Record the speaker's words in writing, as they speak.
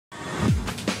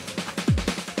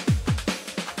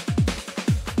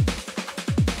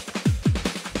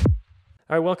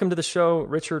All right, welcome to the show,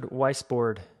 Richard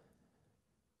Weissbourd.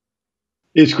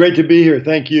 It's great to be here.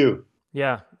 Thank you.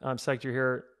 Yeah, I'm psyched you're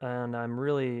here, and I'm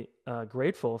really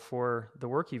grateful for the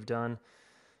work you've done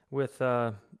with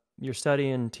your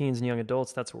study in teens and young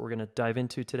adults. That's what we're going to dive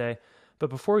into today. But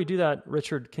before we do that,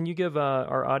 Richard, can you give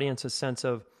our audience a sense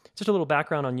of just a little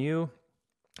background on you?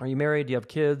 Are you married? Do you have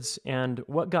kids? And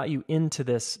what got you into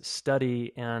this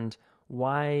study? And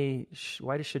why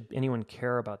should anyone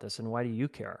care about this? And why do you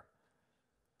care?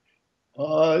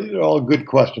 They're all good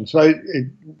questions. A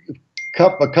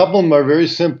couple of them are very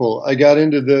simple. I got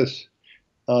into this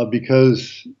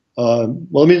because,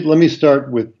 well, let me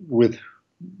start with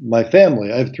my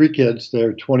family. I have three kids.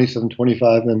 They're 27,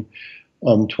 25,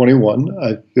 and 21.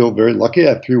 I feel very lucky.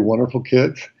 I have three wonderful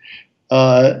kids.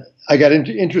 I got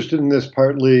interested in this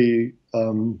partly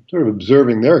sort of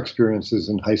observing their experiences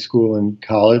in high school and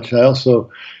college. I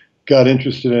also got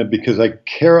interested in it because I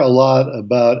care a lot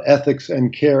about ethics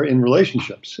and care in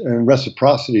relationships and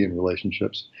reciprocity in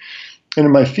relationships. And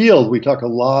in my field, we talk a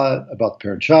lot about the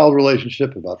parent-child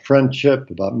relationship, about friendship,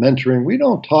 about mentoring. We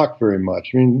don't talk very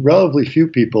much. I mean, relatively few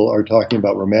people are talking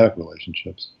about romantic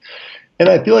relationships. And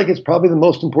I feel like it's probably the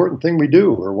most important thing we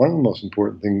do, or one of the most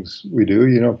important things we do.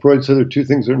 You know, Freud said there are two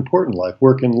things that are important in life: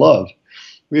 work and love.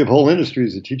 We have whole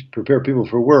industries that prepare people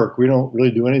for work. We don't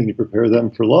really do anything to prepare them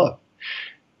for love.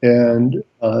 And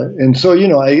so, you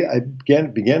know, I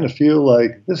began to feel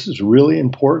like this is really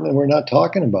important, and we're not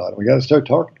talking about it. We got to start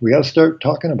talking. We got to start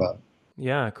talking about it.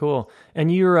 Yeah, cool.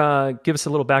 And you give us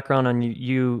a little background on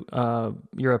you.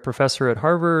 You're a professor at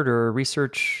Harvard or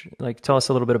research. Like, tell us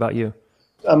a little bit about you.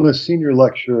 I'm a senior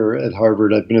lecturer at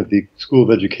Harvard. I've been at the School of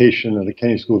Education at the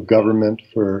Kennedy School of Government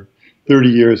for 30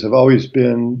 years.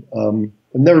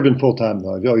 I've never been full time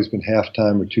though. I've always been half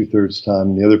time or two-thirds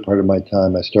time. The other part of my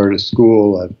time, I started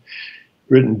school. I've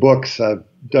written books. I've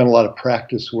done a lot of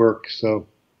practice work. So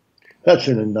that's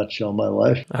in a nutshell my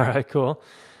life. All right, cool.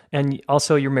 And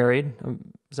also, you're married.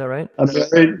 Is that right? I'm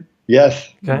married.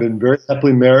 Yes, I've Okay. been very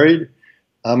happily married.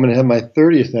 I'm going to have my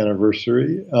 30th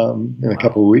anniversary in a Wow.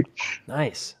 couple of weeks.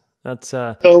 Nice. That's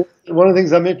So one of the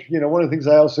things one of the things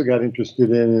I also got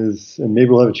interested in is, and maybe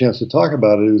we'll have a chance to talk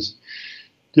about it, is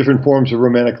different forms of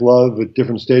romantic love at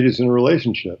different stages in a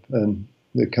relationship. And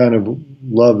the kind of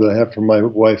love that I have for my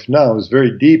wife now is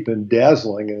very deep and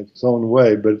dazzling in its own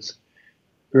way, but it's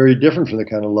very different from the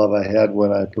kind of love I had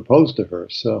when I proposed to her.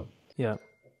 So, yeah,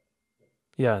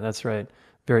 yeah. That's right.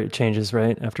 Very it changes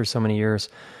right after so many years.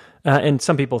 And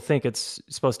some people think it's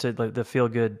supposed to like the feel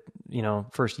good,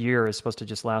 first year is supposed to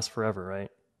just last forever,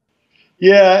 right?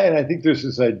 yeah, and I think there's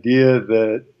this idea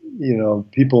that,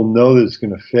 people know that it's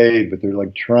going to fade, but they're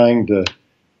like trying to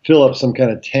fill up some kind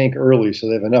of tank early so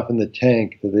they have enough in the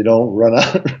tank that they don't run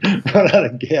out, run out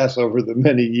of gas over the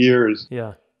many years.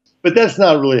 Yeah, But that's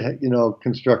not really,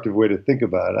 constructive way to think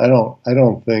about it. I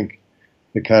don't think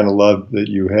the kind of love that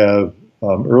you have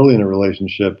early in a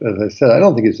relationship, as I said, I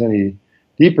don't think it's any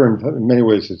deeper. In many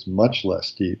ways, it's much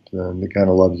less deep than the kind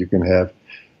of love you can have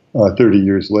 30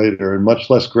 years later, and much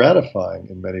less gratifying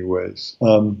in many ways.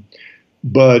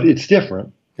 But it's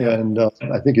different. yeah, And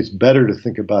I think it's better to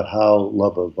think about how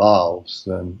love evolves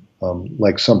than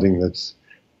like something that's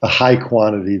a high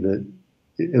quantity that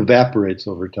evaporates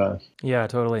over time. yeah.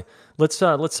 Totally. Let's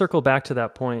circle back to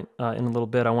that point in a little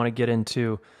bit. I want to get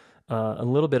into a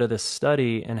little bit of this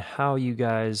study and how you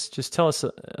guys just tell us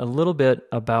a little bit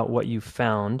about what you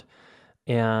found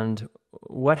and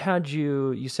what had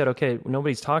you said, okay,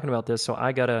 nobody's talking about this, so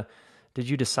did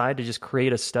you decide to just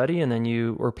create a study and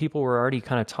then or people were already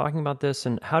kind of talking about this,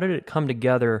 and how did it come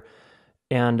together,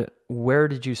 and where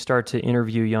did you start to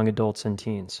interview young adults and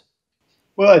teens?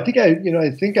 Well, I think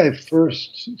I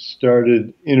first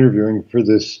started interviewing for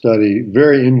this study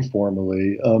very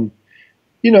informally.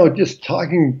 Just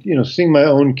talking, seeing my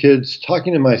own kids,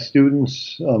 talking to my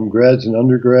students, grads and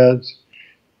undergrads,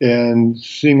 and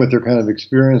seeing what their kind of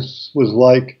experience was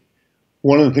like.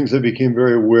 One of the things I became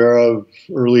very aware of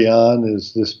early on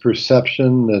is this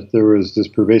perception that there was this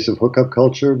pervasive hookup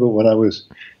culture. But when I was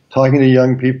talking to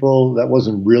young people, that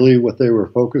wasn't really what they were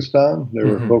focused on. They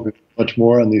were Hmm. focused much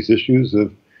more on these issues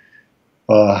of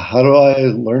how do I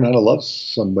learn how to love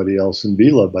somebody else and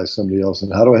be loved by somebody else,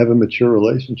 and how do I have a mature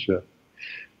relationship?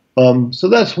 So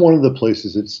that's one of the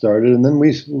places it started, and then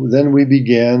we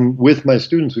began with my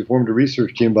students. We formed a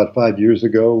research team about 5 years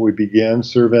ago. We began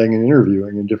surveying and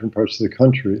interviewing in different parts of the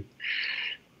country,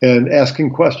 and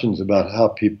asking questions about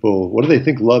what do they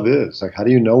think love is? Like, how do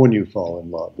you know when you fall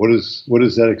in love? What is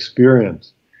that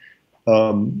experience?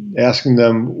 Asking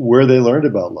them where they learned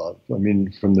about love. I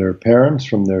mean, from their parents,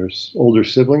 from their older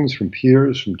siblings, from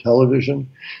peers, from television.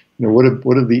 what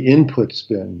have the inputs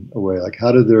been away? Like,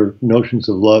 how did their notions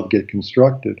of love get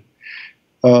constructed?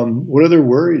 What are their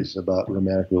worries about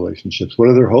romantic relationships? What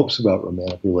are their hopes about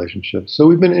romantic relationships? So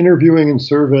we've been interviewing and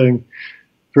surveying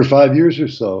for 5 years or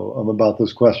so about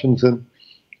those questions. And,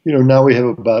 now we have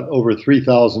about over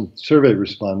 3,000 survey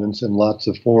respondents and lots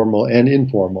of formal and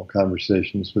informal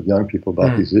conversations with young people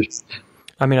about these issues.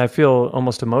 I mean, I feel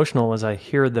almost emotional as I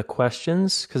hear the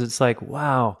questions, because it's like,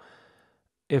 wow,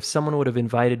 if someone would have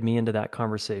invited me into that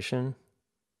conversation,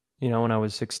 when I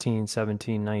was 16,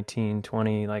 17, 19,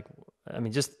 20, like, I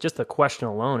mean, just the question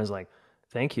alone is like,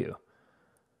 thank you.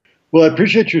 Well, I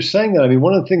appreciate you saying that. I mean,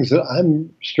 one of the things that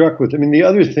I'm struck with, I mean, the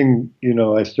other thing,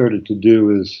 I started to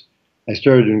do is I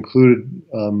started to include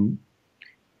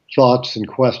thoughts and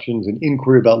questions and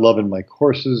inquiry about love in my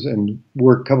courses, and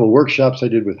a couple of workshops I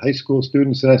did with high school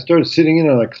students. And I started sitting in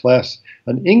on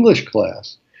an English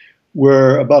class,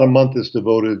 where about a month is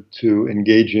devoted to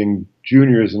engaging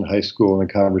juniors in high school in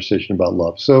a conversation about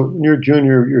love. So when you're a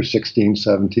junior, you're 16,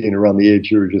 17, around the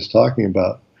age you were just talking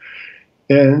about.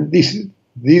 And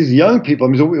these young people, I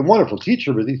mean, he's a wonderful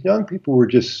teacher, but these young people were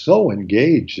just so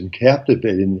engaged and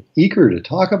captivated and eager to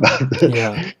talk about this.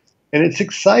 Yeah. And it's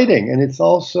exciting. And it's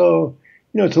also,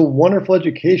 it's a wonderful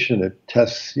education. It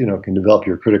tests, can develop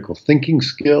your critical thinking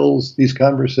skills, these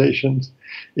conversations.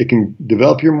 It can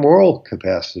develop your moral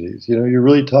capacities. You're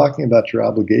really talking about your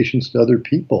obligations to other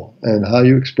people and how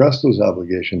you express those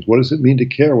obligations. What does it mean to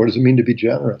care? What does it mean to be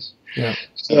generous? Yeah.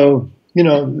 So,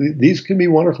 these can be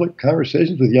wonderful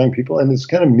conversations with young people. And it's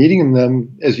kind of meeting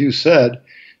them, as you said,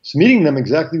 it's meeting them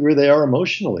exactly where they are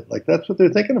emotionally. Like, that's what they're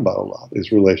thinking about a lot,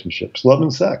 is relationships, love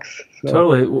and sex. So.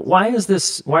 Totally. Why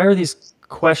are these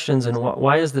questions, and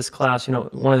why is this class?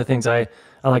 One of the things I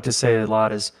like to say a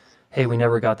lot is, hey, we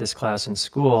never got this class in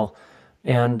school.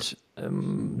 And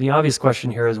the obvious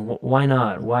question here is, why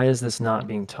not? Why is this not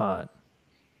being taught?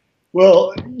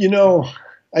 Well,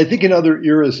 I think in other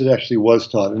eras it actually was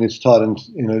taught, and it's taught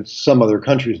in some other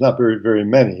countries, not very, very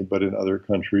many, but in other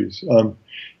countries.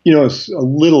 It's a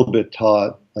little bit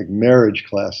taught, like marriage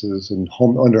classes and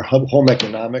under home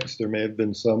economics. There may have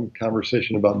been some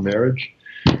conversation about marriage.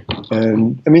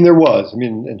 And I mean, there was,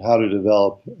 and how to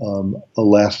develop a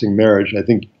lasting marriage. I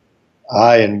think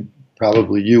I and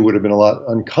probably you would have been a lot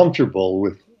uncomfortable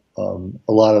with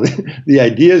a lot of the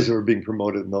ideas that were being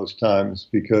promoted in those times,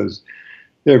 because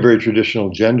they're very traditional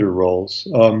gender roles.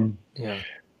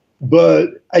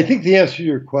 But I think the answer to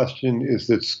your question is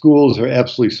that schools are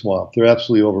absolutely swamped. They're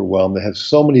absolutely overwhelmed. They have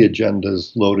so many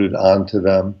agendas loaded onto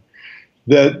them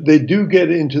that they do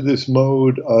get into this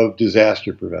mode of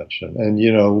disaster prevention. And,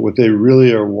 what they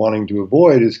really are wanting to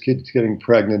avoid is kids getting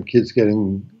pregnant, kids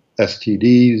getting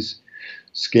STDs,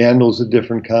 scandals of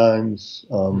different kinds.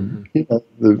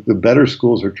 The better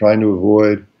schools are trying to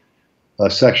avoid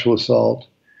sexual assault.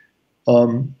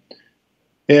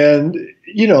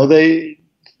 They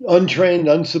untrained,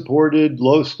 unsupported,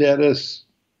 low status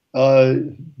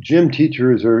gym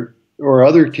teachers or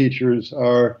other teachers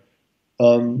are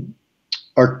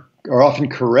often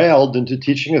corralled into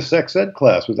teaching a sex ed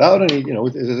class without any,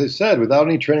 as I said, without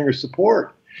any training or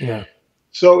support. Yeah.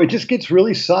 So it just gets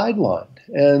really sidelined.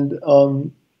 And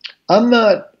I'm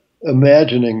not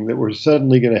imagining that we're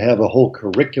suddenly going to have a whole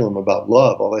curriculum about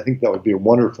love, although I think that would be a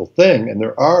wonderful thing. And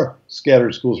there are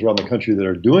scattered schools around the country that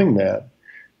are doing that.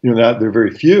 There are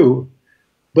very few.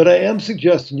 But I am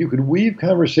suggesting you could weave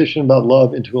conversation about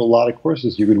love into a lot of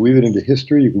courses. You could weave it into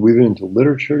history. You could weave it into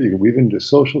literature. You could weave it into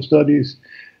social studies.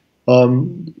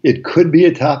 It could be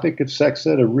a topic of sex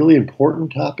ed, a really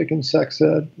important topic in sex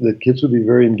ed that kids would be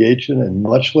very engaged in, and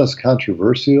much less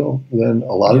controversial than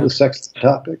a lot of the sex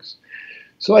topics.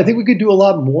 So I think we could do a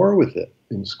lot more with it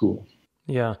in school.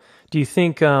 Yeah. Do you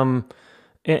think, and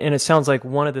it sounds like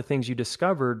one of the things you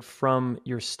discovered from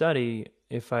your study,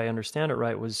 if I understand it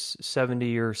right, was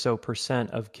 70 or so %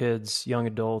 of kids, young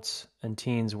adults and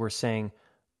teens were saying,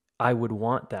 I would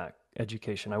want that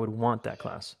education. I would want that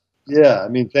class. Yeah.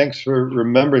 Thanks for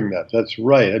remembering that. That's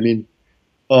right. And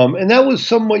that was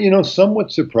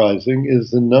somewhat surprising, is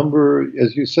the number,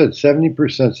 as you said, 70%,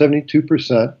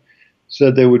 72%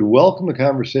 said they would welcome a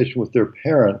conversation with their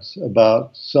parents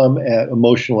about some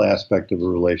emotional aspect of a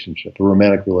relationship, a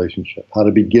romantic relationship, how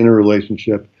to begin a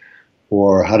relationship,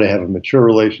 or how to have a mature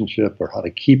relationship, or how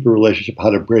to keep a relationship, how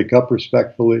to break up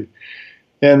respectfully.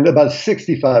 And about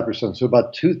 65%, so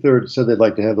about 2/3, said they'd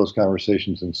like to have those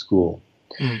conversations in school.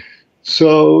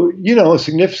 So, a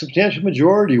substantial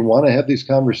majority want to have these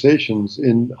conversations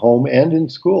in home and in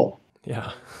school.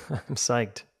 Yeah, I'm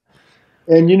psyched.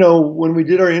 And when we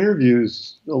did our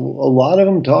interviews, a lot of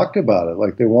them talked about it.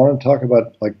 Like they want to talk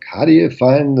about, like, how do you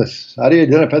find this? How do you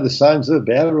identify the signs of a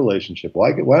bad relationship?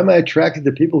 Why am I attracted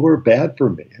to people who are bad for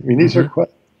me? I mean, these are Hmm.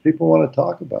 questions people want to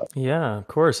talk about. Yeah, of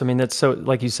course. I mean, that's so,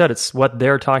 like you said, it's what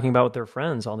they're talking about with their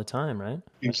friends all the time, right?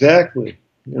 Exactly.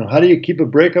 How do you keep a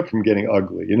breakup from getting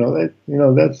ugly?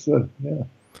 That's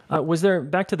yeah. Was there,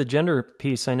 back to the gender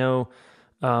piece? I know,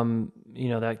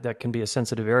 that can be a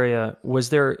sensitive area.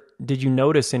 Did you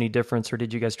notice any difference, or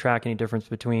did you guys track any difference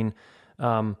between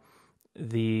um,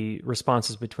 the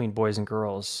responses between boys and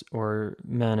girls or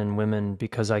men and women?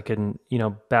 Because I can,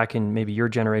 back in maybe your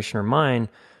generation or mine,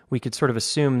 we could sort of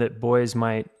assume that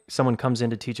someone comes in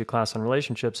to teach a class on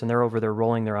relationships and they're over there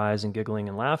rolling their eyes and giggling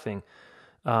and laughing.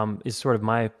 Is sort of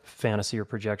my fantasy or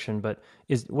projection. But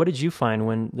what did you find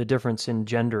when the difference in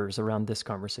genders around this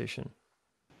conversation?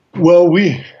 Well,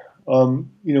 we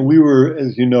were,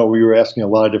 as we were asking a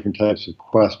lot of different types of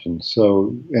questions.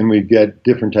 So, and we get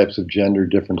different types of gender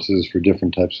differences for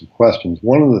different types of questions.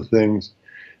 One of the things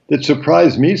that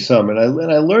surprised me some, and I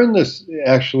learned this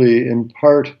actually in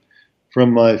part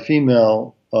from my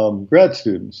female grad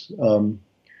students,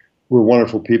 who are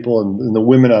wonderful people, and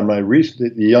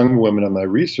the young women on my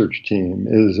research team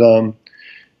is,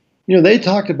 they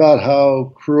talked about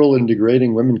how cruel and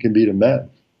degrading women can be to men,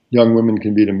 young women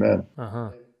can be to men. Uh-huh.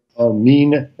 How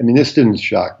mean, I mean, this didn't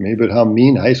shock me, but how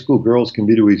mean high school girls can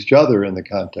be to each other in the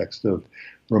context of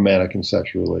romantic and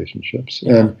sexual relationships.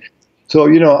 Yeah. And so,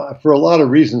 for a lot of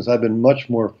reasons, I've been much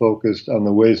more focused on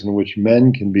the ways in which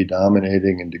men can be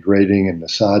dominating and degrading and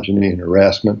misogyny and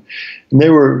harassment. And they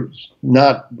were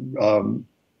not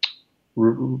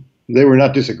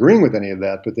disagreeing with any of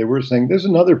that, but they were saying there's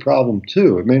another problem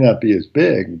too. It may not be as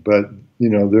big, but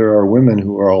there are women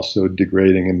who are also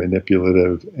degrading and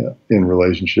manipulative in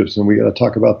relationships, and we got to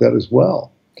talk about that as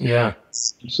well. Yeah.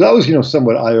 So that was,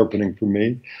 somewhat eye-opening for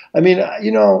me. I mean,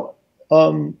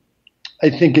 I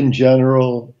think in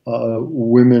general,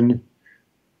 women,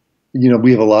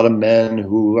 we have a lot of men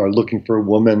who are looking for a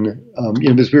woman,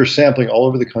 because we were sampling all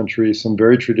over the country, some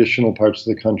very traditional parts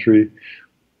of the country.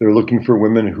 They're looking for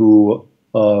women who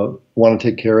want to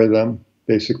take care of them,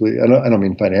 basically. I don't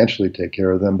mean financially take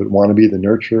care of them, but want to be the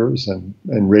nurturers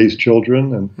and raise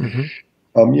children. And,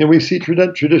 we see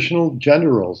traditional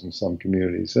gender roles in some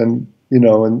communities. And,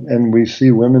 and we see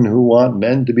women who want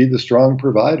men to be the strong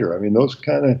provider. I mean, those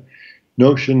kind of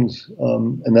notions,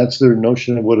 and that's their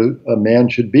notion of what a man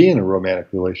should be in a romantic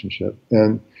relationship.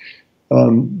 And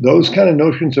those kind of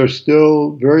notions are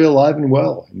still very alive and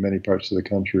well in many parts of the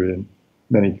country and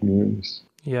many communities.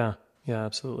 Yeah. Yeah,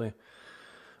 absolutely.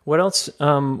 What else?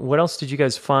 What else did you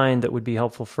guys find that would be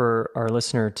helpful for our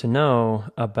listener to know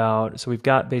about? So we've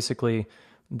got basically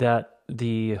that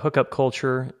the hookup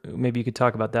culture. Maybe you could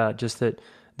talk about that. Just that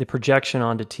the projection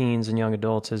onto teens and young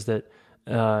adults is that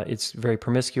it's very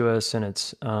promiscuous and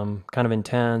it's kind of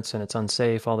intense and it's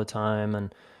unsafe all the time.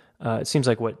 And it seems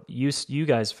like what you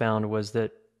guys found was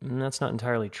that that's not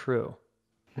entirely true.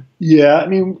 Yeah, I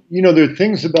mean, there are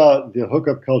things about the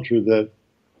hookup culture that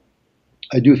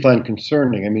I do find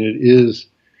concerning. I mean, it is,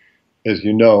 as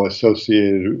you know,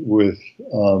 associated with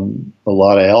a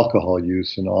lot of alcohol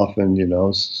use and often,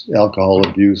 alcohol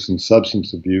abuse and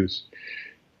substance abuse.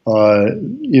 There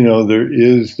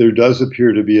does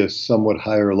appear to be a somewhat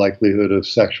higher likelihood of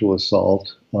sexual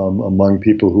assault among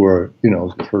people who are,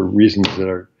 for reasons that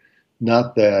are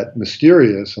not that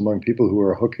mysterious, among people who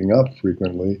are hooking up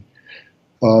frequently.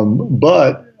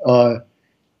 But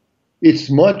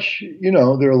it's much, there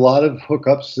are a lot of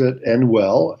hookups that end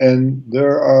well, and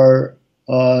there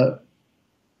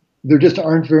just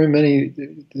aren't very many,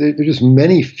 there are just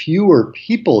many fewer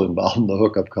people involved in the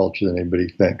hookup culture than anybody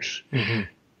thinks. Mm-hmm.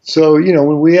 So,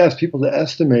 when we ask people to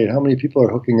estimate how many people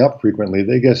are hooking up frequently,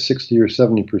 they guess 60 or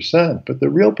 70%, but the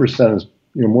real percent is,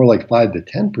 more like 5 to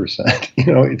 10%.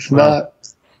 It's not,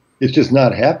 it's just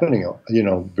not happening,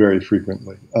 very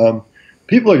frequently.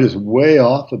 People are just way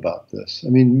off about this. I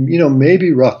mean,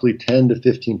 maybe roughly 10 to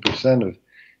 15% of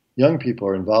young people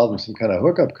are involved in some kind of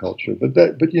hookup culture. But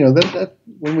that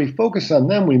when we focus on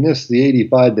them, we miss the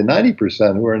 85 to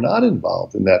 90% who are not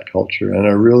involved in that culture and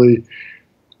are really,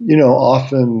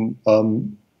 often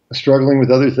struggling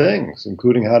with other things,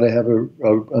 including how to have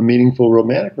a meaningful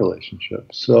romantic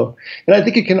relationship. So, and I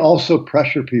think it can also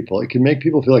pressure people. It can make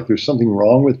people feel like there's something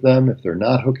wrong with them if they're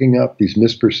not hooking up, these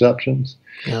misperceptions.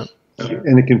 Yeah.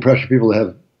 And it can pressure people to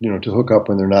have, to hook up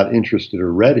when they're not interested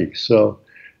or ready. So,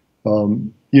 so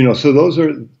those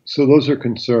are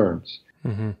concerns.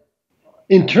 Mm-hmm.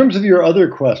 In terms of your other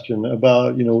question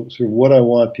about, sort of what I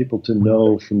want people to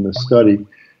know from the study,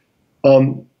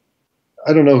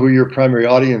 I don't know who your primary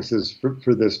audience is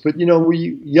for this, but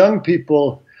we young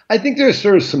people, I think there's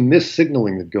sort of some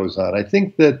missignaling that goes on. I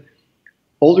think that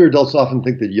older adults often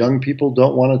think that young people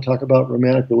don't want to talk about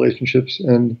romantic relationships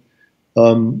and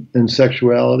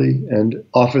sexuality, and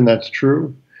often that's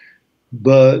true.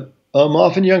 But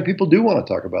often young people do want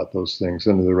to talk about those things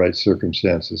under the right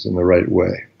circumstances in the right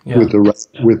way with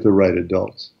the right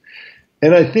adults.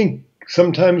 And I think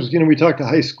sometimes, we talk to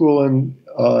high school and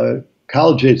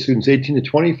college age students, 18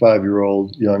 to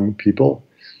 25-year-old young people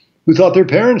who thought their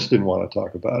parents didn't want to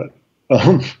talk about it.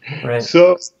 Right.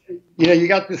 So, you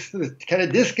got this kind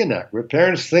of disconnect where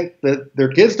parents think that their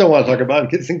kids don't want to talk about it,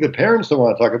 and kids think that parents don't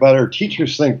want to talk about it, or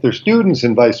teachers think their students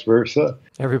and vice versa.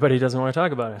 Everybody doesn't want to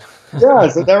talk about it. Yeah,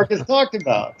 so it never gets talked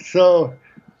about. So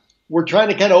we're trying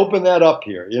to kind of open that up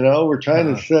here. We're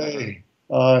trying to say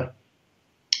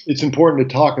it's important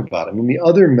to talk about it. I mean, the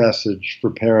other message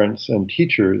for parents and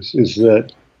teachers is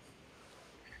that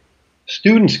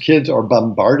kids are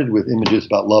bombarded with images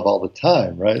about love all the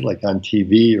time, right? Like on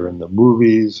TV or in the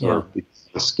movies, or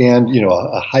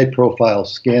a high-profile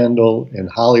scandal in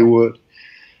Hollywood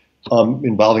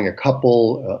involving a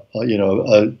couple,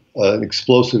 an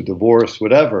explosive divorce,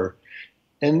 whatever.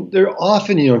 And they're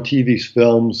often, TV,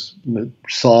 films,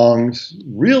 songs,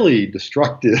 really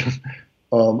destructive,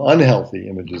 unhealthy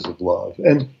images of love.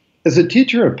 And as a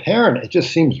teacher or parent, it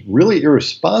just seems really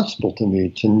irresponsible to me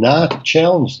to not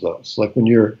challenge those. Like when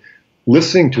you're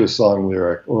listening to a song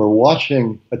lyric, or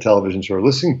watching a television show, or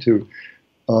listening to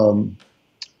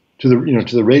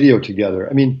the radio together.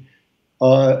 I mean,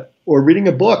 or reading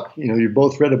a book. You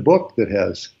both read a book that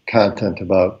has content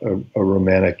about a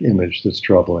romantic image that's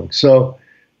troubling. So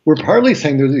we're partly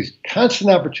saying there's these constant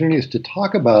opportunities to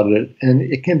talk about it, and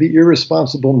it can be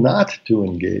irresponsible not to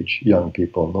engage young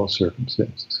people in those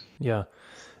circumstances. Yeah,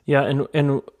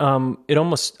 and I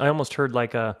almost heard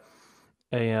like a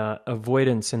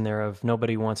avoidance in there of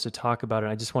nobody wants to talk about it.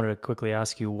 I just wanted to quickly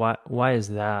ask you why is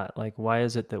that? Like, why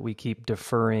is it that we keep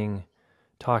deferring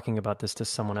talking about this to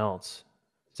someone else?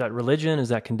 Is that religion? Is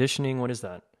that conditioning? What is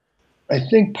that? I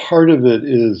think part of it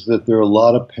is that there are a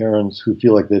lot of parents who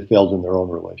feel like they failed in their own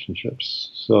relationships.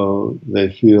 So they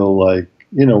feel like,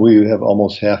 we have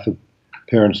almost half of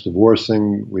parents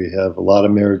divorcing. We have a lot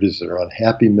of marriages that are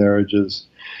unhappy marriages.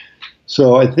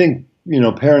 So I think,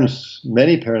 many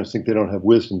parents think they don't have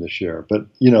wisdom to share. But,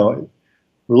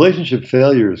 relationship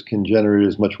failures can generate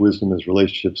as much wisdom as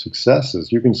relationship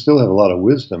successes. You can still have a lot of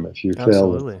wisdom if you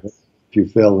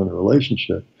fail in a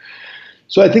relationship.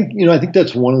 So I think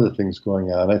that's one of the things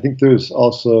going on. I think there's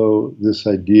also this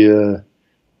idea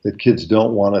that kids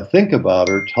don't want to think about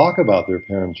or talk about their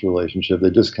parents' relationship. They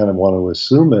just kind of want to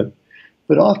assume it.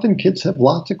 But often kids have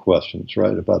lots of questions,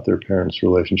 right, about their parents'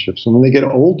 relationships. And when they get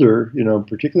older,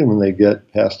 particularly when they get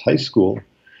past high school,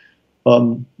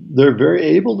 they're very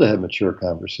able to have mature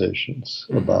conversations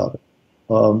about it.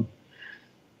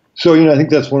 So I think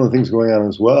that's one of the things going on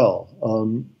as well.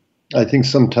 I think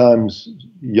sometimes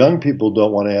young people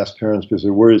don't want to ask parents because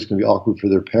they're worried it's going to be awkward for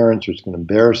their parents, or it's going to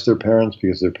embarrass their parents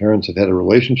because their parents have had a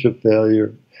relationship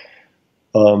failure.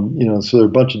 So there are a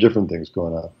bunch of different things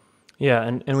going on. Yeah,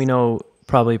 and we know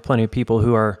probably plenty of people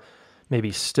who are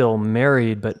maybe still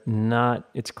married, but not.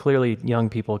 It's clearly young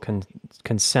people can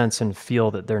sense and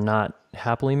feel that they're not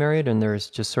happily married, and there's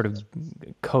just sort of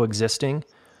coexisting.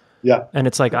 Yeah, and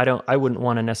it's like I wouldn't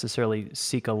want to necessarily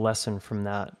seek a lesson from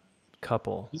that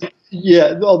couple.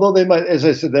 Yeah, although they might, as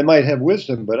I said, they might have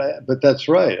wisdom, but that's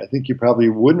right. I think you probably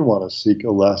wouldn't want to seek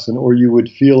a lesson, or you would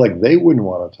feel like they wouldn't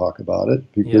want to talk about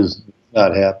it because they're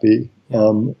not happy.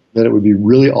 That it would be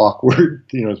really awkward,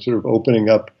 sort of opening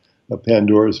up a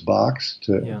Pandora's box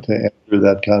to enter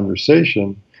that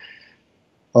conversation.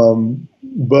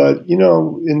 But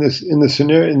in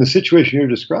the situation you're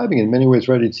describing, in many ways,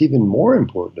 right, it's even more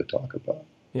important to talk about.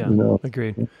 Yeah,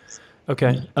 agreed.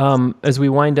 Okay. As we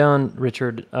wind down,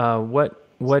 Richard,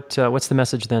 what's the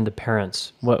message then to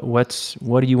parents? What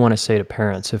do you want to say to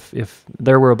parents? If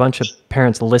there were a bunch of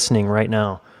parents listening right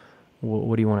now,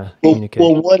 what do you want to communicate?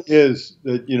 Well, one is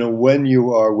that when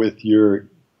you are with your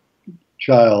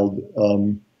child,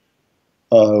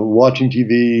 watching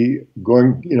TV,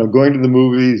 going to the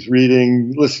movies,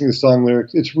 reading, listening to song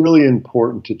lyrics, it's really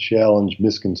important to challenge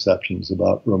misconceptions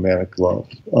about romantic love.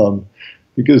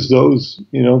 Because those,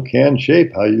 can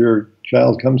shape how your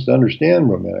child comes to understand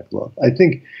romantic love. I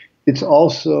think it's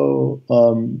also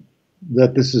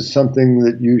that this is something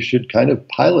that you should kind of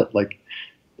pilot. Like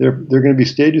there are going to be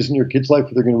stages in your kid's life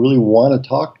where they're going to really want to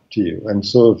talk to you. And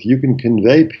so if you can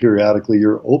convey periodically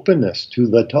your openness to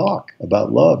the talk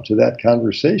about love, to that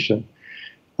conversation,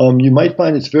 you might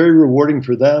find it's very rewarding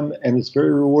for them and it's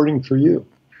very rewarding for you.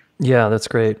 Yeah, that's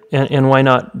great. And why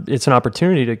not? It's an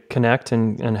opportunity to connect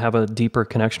and have a deeper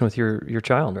connection with your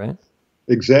child, right?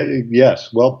 Exactly.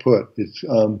 Yes. Well put.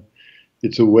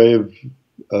 It's a way of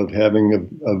having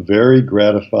a very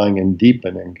gratifying and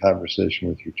deepening conversation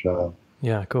with your child.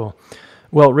 Yeah, cool.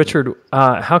 Well, Richard,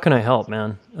 how can I help,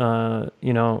 man?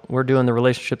 We're doing the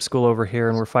relationship school over here,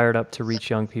 and we're fired up to reach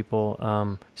young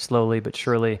people slowly but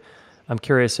surely. I'm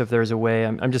curious if there's a way.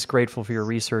 I'm just grateful for your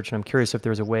research, and I'm curious if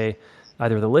there's a way,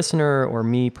 either the listener or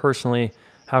me personally,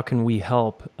 how can we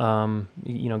help,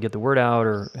 get the word out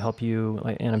or help you?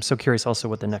 And I'm so curious also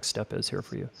what the next step is here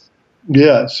for you.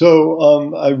 Yeah,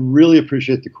 so I really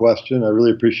appreciate the question. I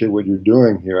really appreciate what you're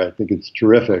doing here. I think it's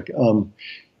terrific.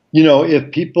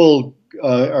 If people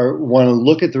want to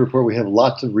look at the report, we have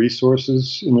lots of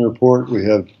resources in the report. We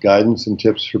have guidance and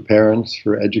tips for parents,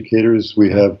 for educators.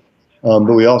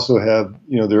 But we also have,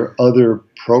 there are other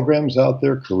programs out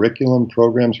there, curriculum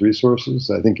programs, resources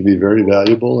I think can be very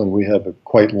valuable, and we have a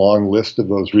quite long list of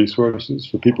those resources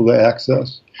for people to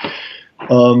access.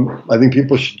 I think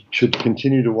people should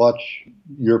continue to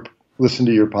listen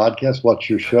to your podcast,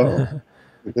 watch your show.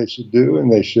 They should do,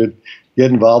 and they should get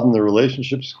involved in the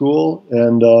relationship school.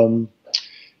 And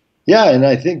and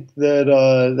I think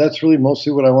that that's really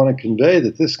mostly what I want to convey.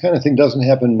 That this kind of thing doesn't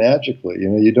happen magically.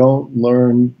 You don't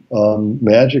learn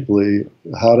magically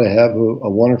how to have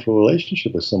a wonderful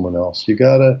relationship with someone else. You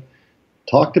got to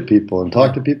talk to people and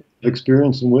talk to people with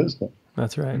experience and wisdom.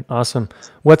 That's right. Awesome.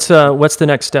 What's the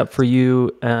next step for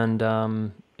you and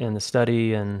in the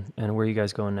study and where are you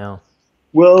guys going now?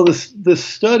 Well, the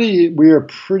study we have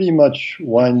pretty much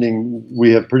wound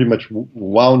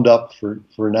up for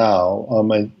now.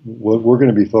 What we're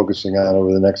going to be focusing on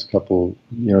over the next couple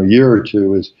year or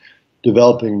two is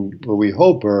developing what we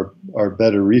hope are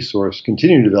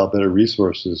continuing to develop better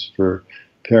resources for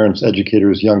parents,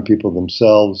 educators, young people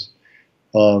themselves.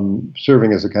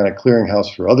 Serving as a kind of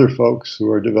clearinghouse for other folks who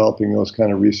are developing those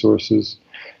kind of resources.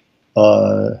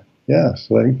 So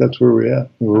I think that's where we're at.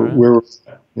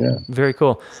 Yeah. Very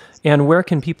cool. And where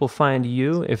can people find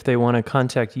you if they want to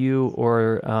contact you?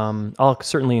 Or I'll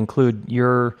certainly include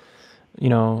your,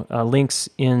 links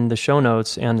in the show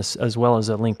notes and as well as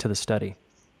a link to the study.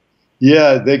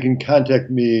 Yeah, they can contact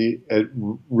me at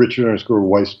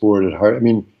Richard_Weissbourd at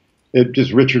Harvard.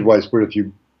 Just Richard Weissbourd. If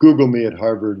you Google me at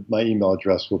Harvard, my email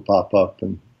address will pop up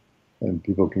and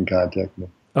people can contact me.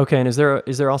 Okay, and is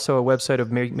there also a website of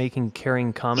Making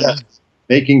Caring Common? Yes,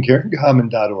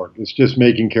 makingcaringcommon.org. It's just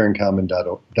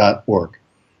makingcaringcommon.org.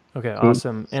 Okay,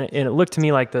 awesome. And it looked to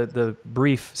me like the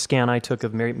brief scan I took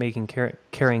of Making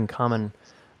Caring Common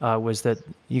was that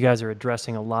you guys are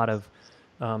addressing a lot of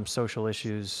social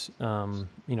issues, from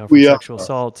sexual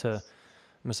assault to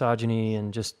misogyny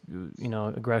and just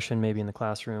aggression maybe in the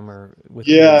classroom or with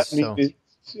kids.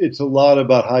 It's a lot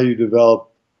about how you develop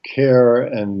care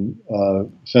and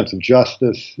sense of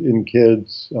justice in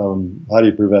kids. How do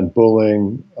you prevent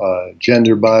bullying,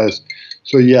 gender bias?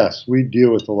 So yes, we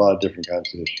deal with a lot of different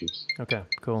kinds of issues. Okay,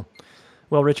 cool.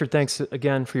 Well, Richard, thanks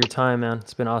again for your time, man.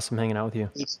 It's been awesome hanging out with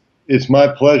you. It's my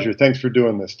pleasure. Thanks for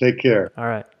doing this. Take care. All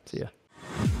right. See ya.